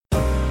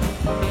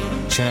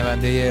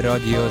شنونده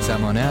رادیو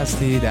زمانه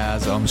هستید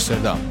از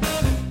آمستردام.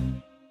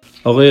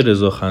 آقای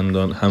رضا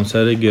خندان،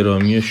 همسر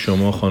گرامی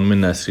شما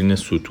خانم نسرین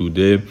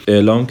ستوده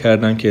اعلام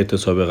کردن که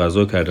اعتصاب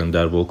غذا کردن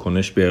در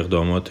واکنش به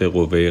اقدامات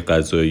قوه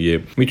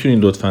قضاییه.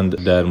 میتونید لطفاً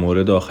در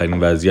مورد آخرین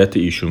وضعیت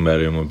ایشون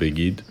برای ما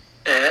بگید؟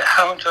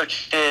 همونطور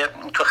که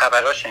تو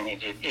خبرها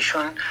شنیدید،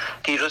 ایشون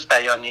دیروز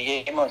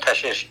بیانیه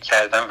منتشر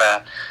کردن و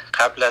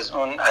قبل از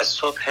اون از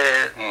صبح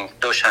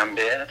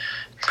دوشنبه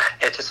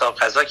اعتصاب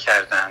غذا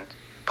کردند.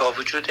 با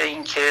وجود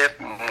اینکه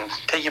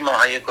طی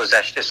ماهای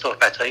گذشته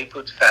صحبتایی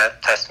بود و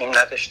تصمیم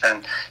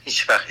نداشتن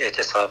هیچ وقت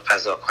اعتصاب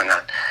غذا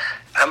کنن،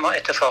 اما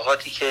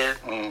اتفاقاتی که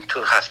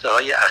تو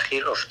هفته‌های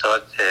اخیر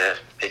افتاد،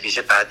 به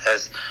ویژه بعد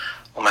از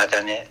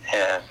اومدن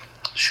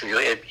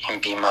شیوع این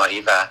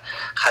بیماری و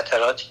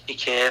خطراتی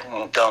که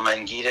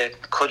دامنگیر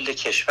کل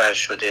کشور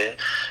شده،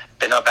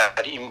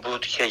 بنابراین این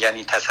بود که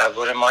یعنی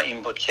تصور ما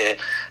این بود که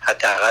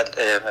حداقل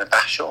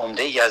بخش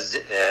عمده‌ای از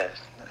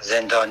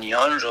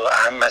زندانیان رو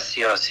اما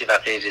سیاسی و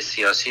غیر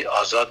سیاسی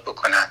آزاد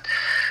بکنن.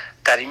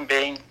 در این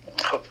بین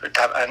خب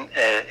طبعا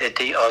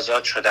عده‌ای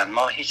آزاد شدن.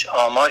 ما هیچ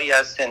آماری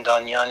از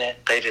زندانیان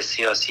غیر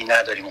سیاسی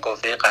نداریم.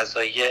 قوه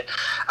قضاییه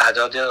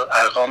اعداد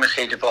ارقام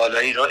خیلی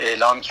بالایی رو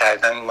اعلام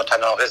کردن،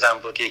 متناقض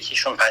بود.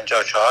 یکیشون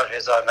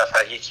 54,000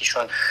 نفر،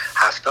 یکیشون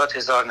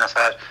 70,000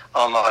 نفر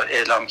آمار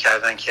اعلام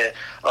کردن که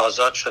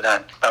آزاد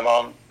شدن. و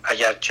ما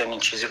اگر چنین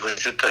چیزی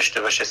وجود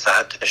داشته باشه،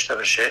 صحت داشته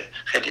باشه،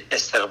 خیلی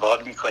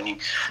استقبال میکنیم.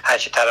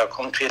 هرچی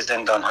تراکم توی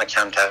زندان ها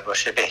کمتر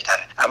باشه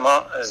بهتره.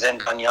 اما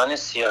زندانیان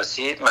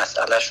سیاسی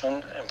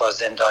مسئلهشون با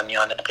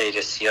زندانیان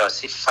غیر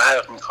سیاسی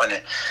فرق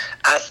میکنه.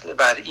 اصل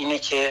بر اینه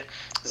که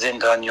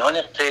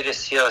زندانیان غیر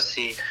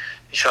سیاسی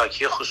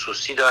شاکی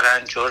خصوصی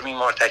دارن، جرمی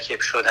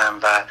مرتکب شدن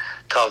و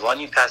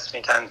تاوانی پس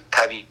میدن.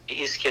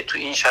 طبیعی است که تو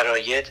این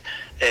شرایط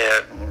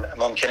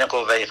ممکنه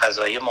قوه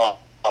قضاییه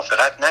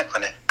موافقت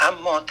نکنه،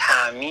 اما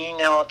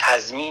تأمین و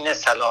تضمین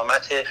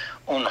سلامت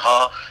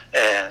اونها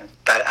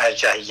در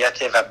ارجحیت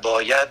و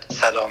باید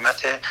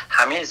سلامت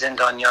همه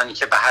زندانیانی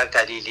که به هر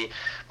دلیلی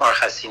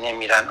مرخصی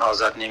نمیرن،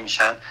 آزاد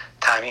نمیشن،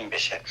 تأمین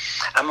بشه.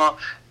 اما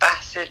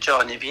بحث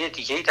جانبی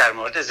دیگه‌ای در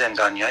مورد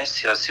زندانیان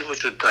سیاسی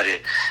وجود داره.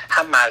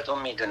 هم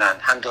مردم میدونن،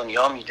 هم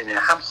دنیا میدونه،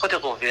 هم خود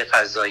قوه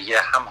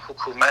قضاییه، هم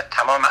حکومت،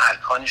 تمام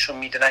ارکانشون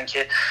میدونن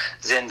که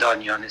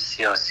زندانیان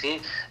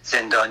سیاسی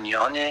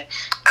زندانیان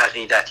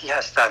عقیدتی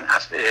هستن،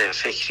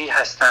 فکری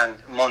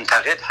هستن،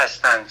 منتقد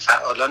هستن،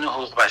 فعالان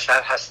حقوق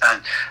بشر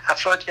هستن،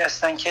 افرادی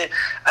هستن که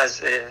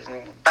از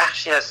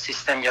بخشی از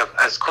سیستم یا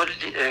از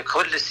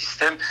کل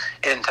سیستم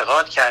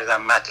انتقاد کردن،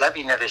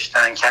 مطلبی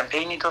نوشتن،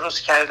 کمپینی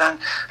درست کردن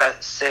و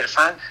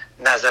صرفاً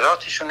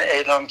نظراتشون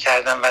اعلام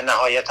کردن و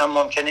نهایتا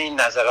ممکنه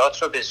این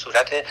نظرات رو به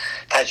صورت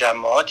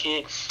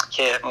تجمعاتی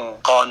که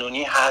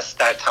قانونی هست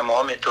در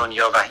تمام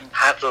دنیا و این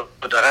حق رو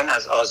دارن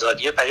از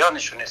آزادی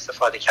بیانشون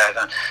استفاده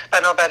کردن.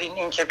 بنابراین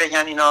این که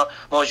بگن اینا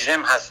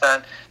مجرم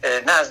هستن،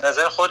 نه از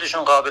نظر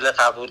خودشون قابل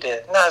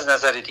قبوله، نه از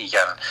نظر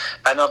دیگران.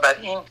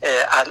 بنابراین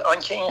الان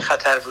که این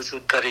خطر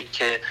وجود داره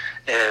که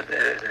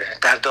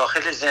در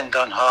داخل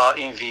زندان ها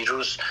این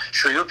ویروس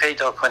شیوع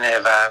پیدا کنه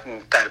و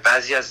در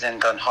بعضی از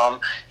زندان ها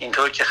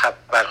اینطور که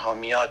خبرها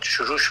میاد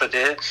شروع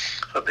شده،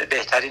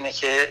 بهترینه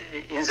که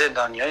این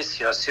زندانیای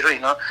سیاسی رو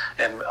اینا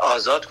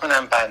آزاد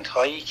کنن،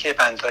 بندهایی که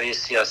بندهای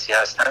سیاسی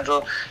هستن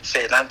رو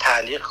فعلا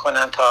تعلیق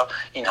کنن تا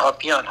اینها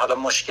بیان. حالا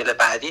مشکل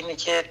بعدی اینه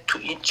که تو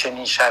این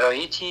چنین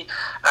شرایطی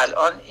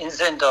الان این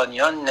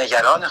زندانیان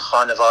نگران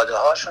خانواده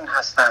هاشون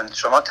هستند.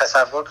 شما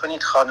تصور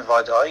کنید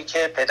خانواده هایی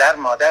که پدر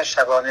مادر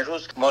شبانه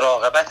روز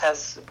مراقبت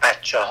از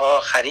بچه ها،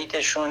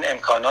 خریدشون،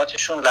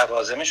 امکاناتشون،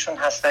 لوازمشون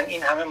هستن،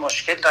 این همه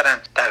مشکل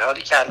دارن، در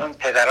حالی که الان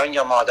پدران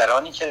یا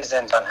مادرانی که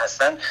زندان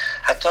هستن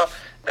حتی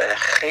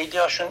خیلی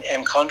هاشون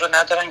امکان رو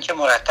ندارن که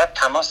مرتب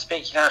تماس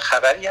بگیرن،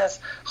 خبری از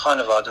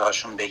خانواده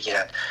هاشون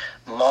بگیرن.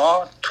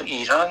 ما تو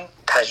ایران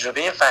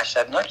تجربه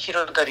وحشتناکی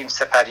رو داریم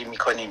سپری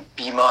میکنیم.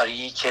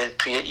 بیماری که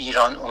توی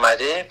ایران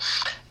اومده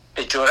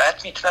به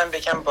جرئت میتونم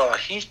بگم با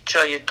هیچ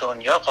جای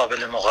دنیا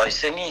قابل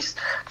مقایسه نیست.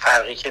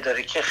 فرقی که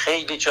داره که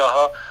خیلی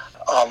جاها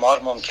آمار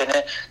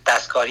ممکنه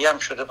دستکاری هم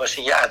شده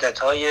باشه، یه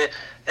عددهای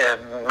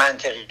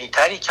منطقی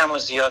تری کم و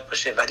زیاد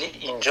باشه، ولی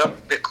اینجا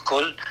به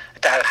کل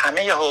در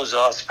همه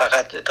حوزه‌ها،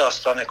 فقط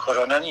داستان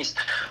کرونا نیست،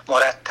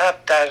 مرتب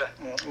در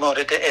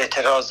مورد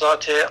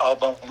اعتراضات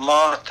آبان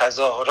ماه،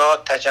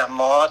 تظاهرات،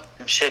 تجمعات،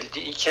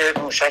 شلیکی که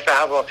موشک و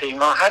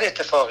هواپیما، هر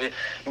اتفاقی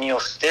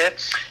میفته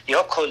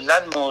یا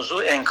کلا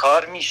موضوع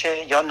انکار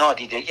میشه یا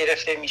نادیده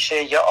گرفته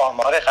میشه یا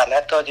آمار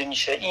غلط داده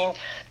میشه. این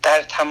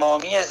در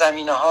تمامی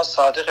زمینه‌ها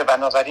صادقه.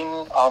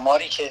 بنابراین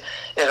آماری که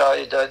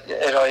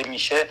ارائه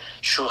میشه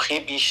شوخی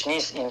بیش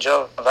نیست.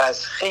 اینجا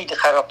وضع خیلی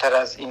خرابتر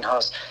از این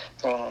هاست.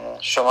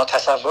 شما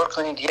تصور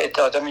کنید یه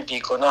عده آدم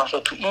بیگناه رو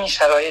تو این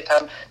شرایط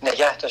هم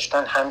نگه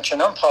داشتن،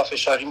 همچنان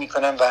پافشاری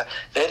میکنن و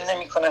ول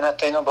نمیکنن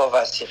حتی اینا با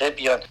وثیقه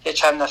بیان. یه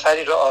چند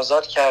نفری رو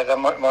آزاد کردن،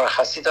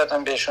 مرخصی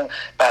دادن بهشون،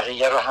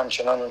 بقیه رو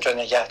همچنان اونجا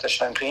نگه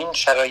داشتن. تو این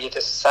شرایط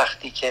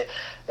سختی که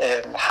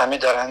همه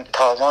دارن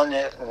تاوان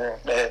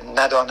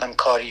ندانم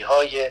کاری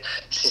های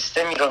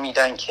سیستمی رو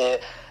میدن که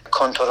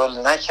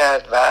کنترل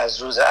نکرد و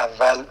از روز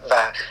اول و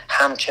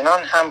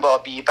همچنان هم با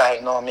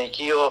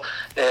بی‌برنامگی و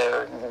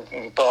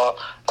با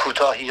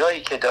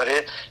کوتاهی‌هایی که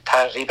داره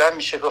تقریبا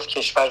میشه گفت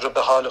کشور رو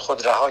به حال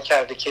خود رها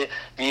کرده که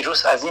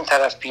ویروس از این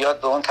طرف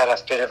بیاد به اون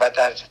طرف بره و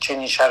در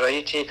چنین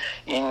شرایطی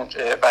این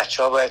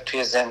بچه‌ها باید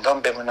توی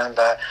زندان بمونن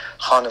و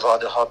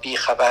خانواده ها بی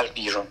خبر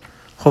بیرون.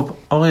 خب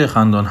آقای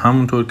خندان،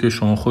 همونطور که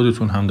شما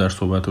خودتون هم در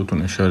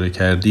صحبتاتون اشاره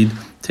کردید،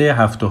 طی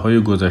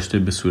هفته‌های گذشته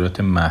به صورت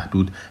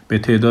محدود به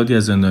تعدادی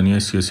از زندانیان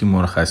سیاسی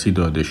مرخصی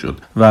داده شد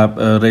و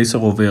رئیس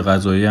قوه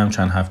قضاییه هم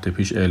چند هفته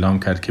پیش اعلام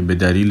کرد که به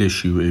دلیل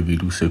شیوع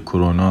ویروس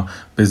کرونا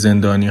به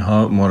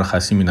زندانی‌ها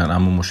مرخصی میدن،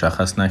 اما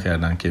مشخص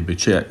نکردن که به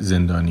چه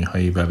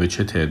زندانی‌هایی و به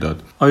چه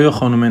تعداد. آیا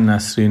خانم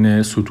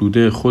نسرین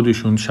ستوده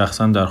خودشون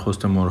شخصا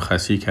درخواست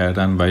مرخصی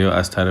کردن و یا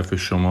از طرف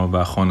شما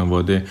و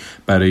خانواده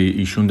برای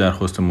ایشون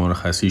درخواست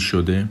مرخصی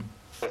شده؟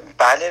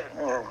 بله،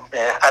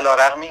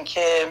 علی‌رغم این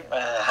که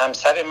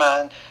همسر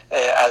من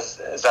از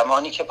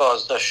زمانی که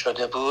بازداشت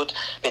شده بود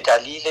به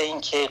دلیل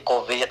اینکه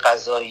قوه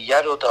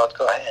قضاییه رو،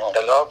 دادگاه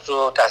انقلاب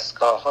رو،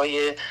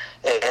 دستگاه‌های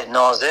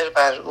ناظر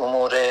بر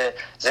امور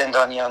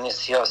زندانیان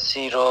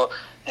سیاسی رو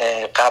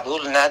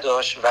قبول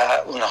نداشت و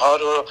اونها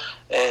رو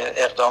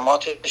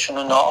اقداماتشون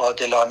رو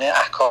ناعادلانه،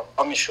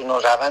 احکامشون و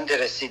روند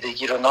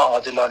رسیدگی رو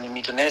ناعادلانه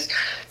میدونست،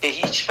 به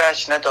هیچ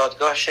وجه نه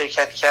دادگاه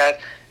شرکت کرد،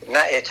 نه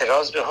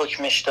اعتراض به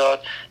حکمش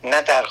داد،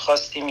 نه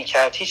درخواستی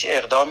میکرد، هیچ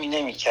اقدامی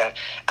نمیکرد.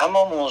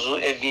 اما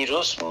موضوع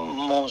ویروس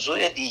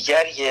موضوع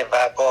دیگریه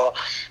و با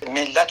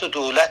ملت و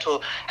دولت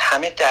و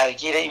همه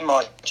درگیر این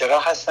ماجرا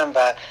هستن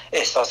و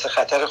احساس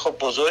خطر خب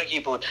بزرگی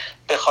بود.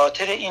 به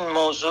خاطر این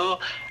موضوع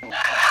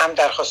هم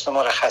درخواست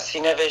مرخصی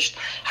نوشت،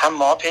 هم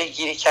ما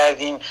پیگیری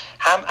کردیم،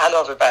 هم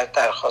علاوه بر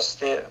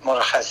درخواست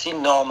مرخصی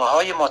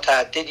نامه‌های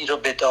متعددی رو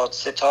به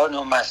دادستان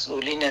و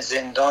مسئولین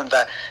زندان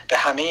و به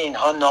همه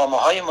اینها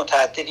نامه‌های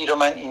متعددی رو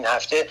من این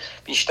هفته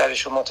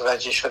بیشترش رو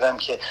متوجه شدم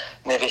که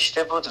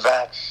نوشته بود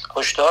و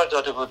هشدار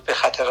داده بود به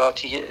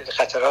خطرات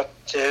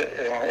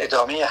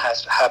ادامه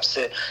حبس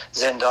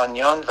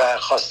زندانیان و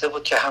خواسته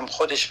بود که هم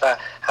خودش و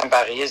هم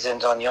بقیه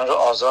زندانیان رو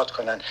آزاد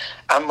کنن.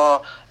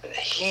 اما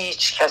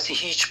هیچ کسی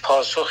هیچ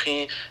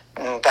پاسخی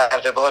در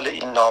قبال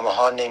این نامه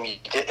ها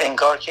نمیده.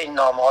 انگار که این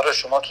نامه ها رو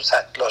شما تو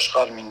سطل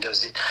آشغال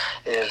میندازید.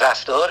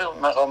 رفتار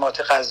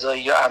مقامات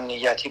قضایی و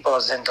امنیتی با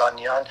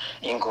زندانیان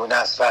این گونه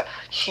است و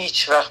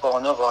هیچ وقت با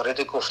اونا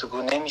وارد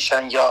گفتگو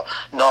نمیشن یا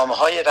نامه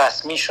های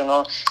رسمیشون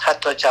رو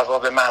حتی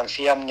جواب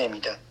منفی هم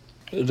نمیدن.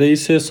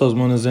 رئیس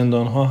سازمان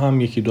زندان‌ها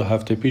هم 1-2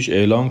 هفته پیش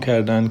اعلام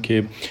کردند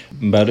که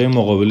برای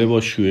مقابله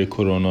با شیوع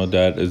کرونا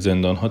در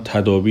زندان‌ها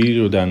تدابیری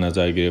رو در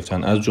نظر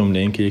گرفتن، از جمله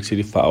اینکه یک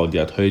سری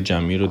فعالیت‌های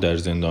جمعی رو در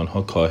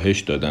زندان‌ها کاهش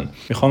دادن.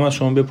 میخوام از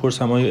شما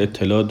بپرسم آیا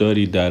اطلاع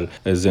داری در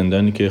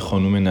زندانی که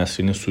خانم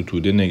نسرین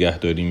ستوده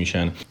نگهداری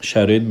میشن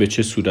شرایط به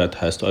چه صورت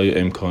هست؟ آیا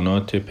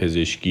امکانات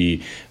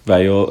پزشکی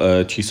و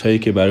یا چیزهایی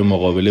که برای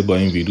مقابله با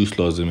این ویروس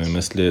لازمه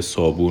مثل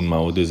صابون،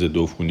 مواد ضد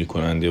عفونی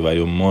کننده و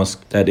یا ماسک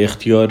در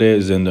اختیار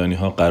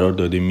زندانی‌ها قرار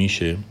داده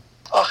میشه؟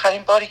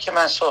 آخرین باری که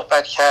من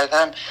صحبت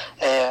کردم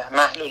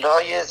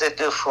محلول‌های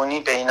ضد عفونی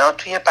به اینا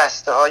توی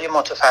بسته‌های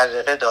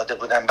متفرقه داده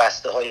بودن.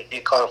 بسته‌های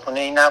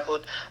کارخونه‌ای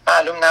نبود،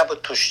 معلوم نبود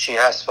توش چی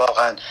هست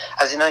واقعا.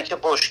 از اینایی که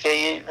بشکه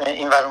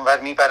این ور اون ور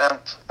میبرن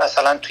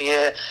مثلا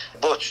توی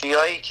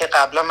بطریایی که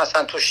قبلا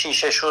مثلا تو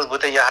شیشه شور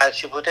بوده یا هر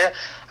چی بوده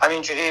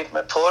همینجوری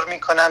پر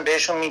میکنن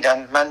بهشون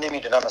میدن. من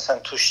نمیدونم مثلا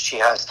توش چی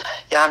هست.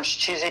 یه همچین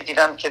چیزی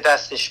دیدم که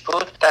دستش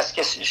بود،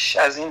 دستکش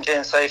از این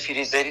جنسای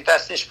فریزری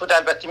دستش بود.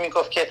 البته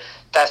میگفت که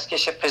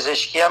دستکش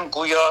پزشکی هم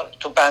گویا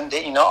تو بنده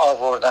اینا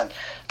آوردن.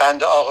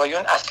 بنده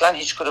آقایون اصلا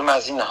هیچ کدوم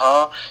از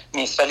اینها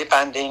نیست، ولی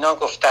بنده اینا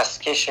گفت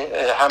دستکش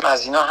هم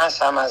از اینا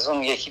هست هم از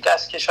اون یکی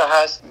دستکش ها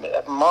هست.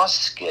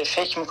 ماسک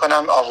فکر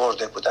میکنم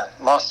آورده بودن،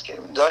 ماسک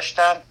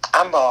داشتن.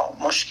 اما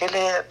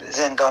مشکل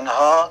زندان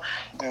ها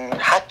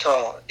حتی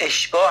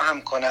اشباه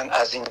هم کنن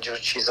از اینجور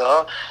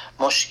چیزها،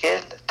 مشکل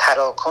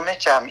تراکم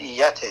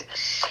جمعیته.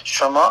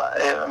 شما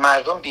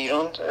مردم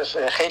بیرون،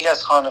 خیلی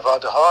از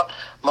خانواده ها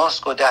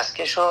ماسک و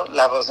دستکش و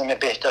لوازم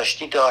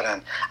بهداشتی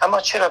دارن، اما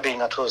چرا به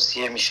اینا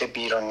توصیه میشه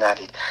بیرون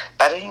نرید؟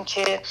 برای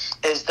اینکه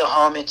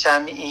ازدحام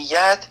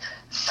جمعیت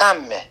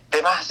سمه.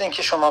 به محض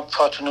اینکه شما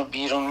پاتون رو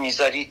بیرون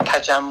میذارید،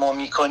 تجمع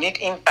میکنید،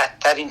 این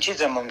بدترین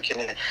چیز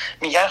ممکنه.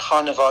 میگن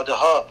خانواده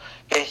ها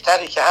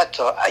بهتره که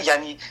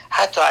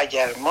حتی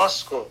اگر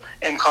ماسک و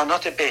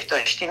امکانات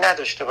بهداشتی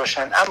نداشته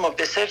باشن، اما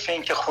به صرف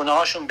اینکه خونه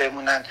هاشون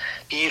بمونن،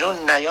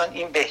 بیرون نیان،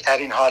 این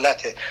بهترین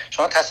حالته.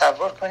 شما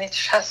تصور کنید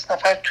 60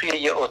 نفر توی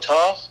یه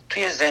اتاق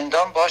توی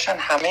زندان باشن،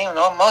 همه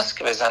اونا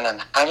ماسک بزنن،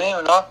 همه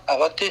اونا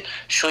مواد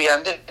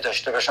شوینده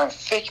داشته باشن.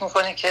 فکر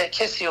میکنید که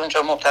کسی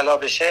اونجا مبتلا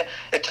بشه؟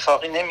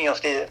 اتفاقی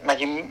نمیفته.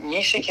 مگه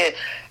میشه که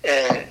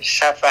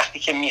شب وقتی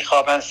که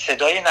میخوابن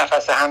صدای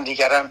نفس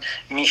همدیگرم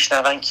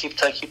میشنون کیپ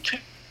تا کیپ توی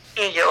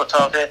توی یه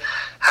اتاق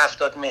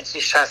 70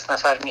 متری 60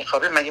 نفر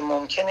میخوابه، مگه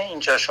ممکنه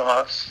اینجا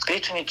شما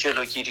بتونید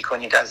جلوگیری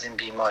کنید از این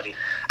بیماری؟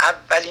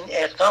 اولین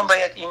اقدام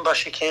باید این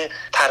باشه که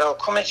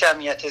تراکم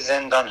جمعیت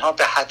زندان‌ها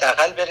به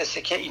حداقل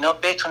برسه که اینا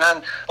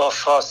بتونن با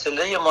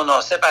فاصله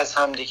مناسب از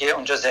همدیگه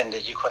اونجا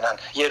زندگی کنن.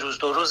 یه روز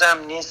دو روز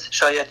هم نیست،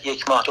 شاید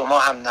 1 ماه 2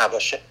 ماه هم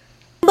نباشه.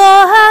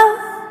 با هم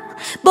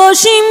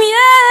باشیم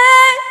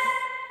یک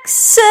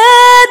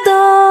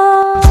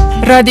صدا.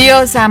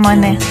 رادیو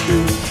زمانه،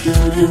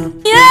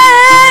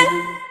 یک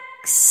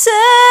صدا.